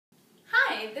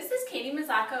Hi, this is Katie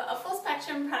Mazzocco of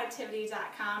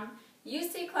FullSpectrumProductivity.com. You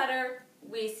see clutter,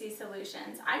 we see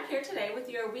solutions. I'm here today with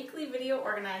your weekly video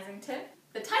organizing tip.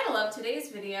 The title of today's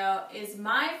video is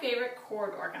My Favorite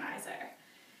Cord Organizer.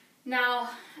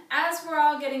 Now, as we're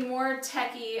all getting more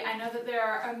techie, I know that there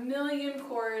are a million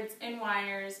cords and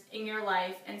wires in your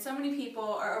life, and so many people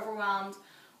are overwhelmed.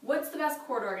 What's the best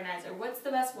cord organizer? What's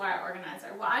the best wire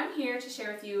organizer? Well, I'm here to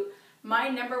share with you my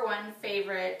 #1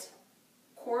 favorite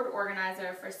cord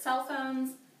organizer for cell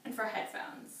phones and for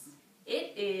headphones.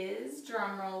 It is,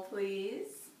 drumroll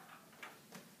please,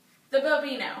 the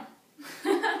Bobino.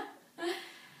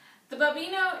 The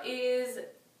Bobino is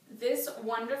this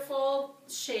wonderful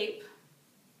shape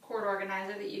cord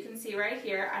organizer that you can see right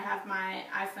here. I have my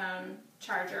iPhone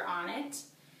charger on it.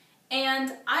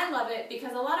 And I love it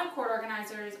because a lot of cord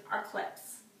organizers are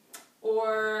clips,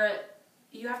 or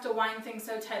you have to wind things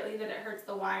so tightly that it hurts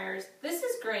the wires. This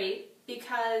is great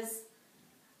because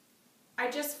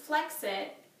I just flex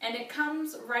it and it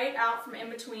comes right out from in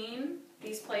between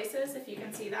these places, if you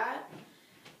can see that.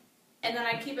 And then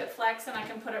I keep it flexed and I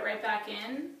can put it right back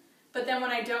in. But then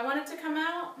when I don't want it to come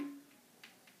out,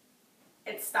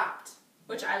 it's stopped,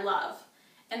 which I love.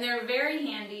 And they're very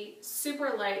handy,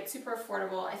 super light, super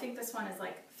affordable. I think this one is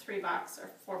like $3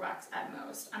 or $4 at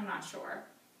most. I'm not sure.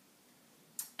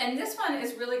 And this one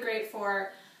is really great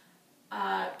for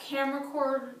camera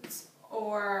cords,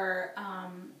 or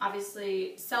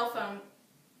obviously cell phone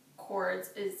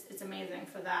cords is amazing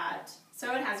for that.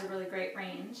 So it has a really great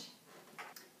range.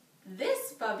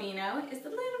 This Bobino is the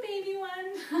little baby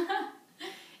one.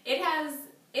 It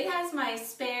has my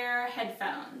spare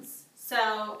headphones.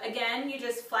 So again, you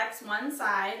just flex one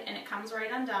side and it comes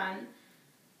right undone.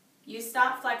 You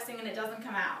stop flexing and it doesn't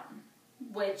come out,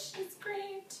 which is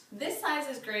great. This size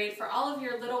is great for all of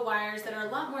your little wires that are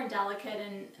a lot more delicate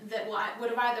and that would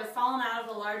have either fallen out of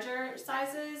the larger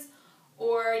sizes,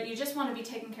 or you just want to be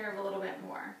taken care of a little bit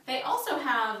more. They also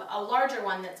have a larger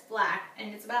one that's black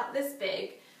and it's about this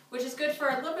big, which is good for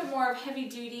a little bit more of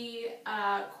heavy-duty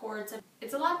cords.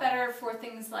 It's a lot better for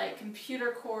things like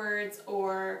computer cords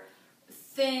or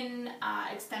thin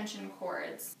extension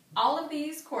cords. All of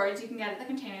these cords you can get at the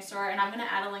Container Store, and I'm going to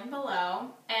add a link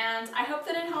below. And I hope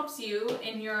that it helps you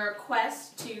in your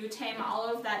quest to tame all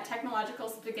of that technological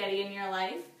spaghetti in your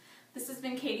life. This has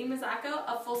been Katie Mazzocco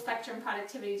of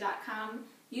FullSpectrumProductivity.com.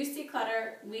 You see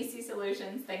clutter, we see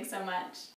solutions. Thanks so much.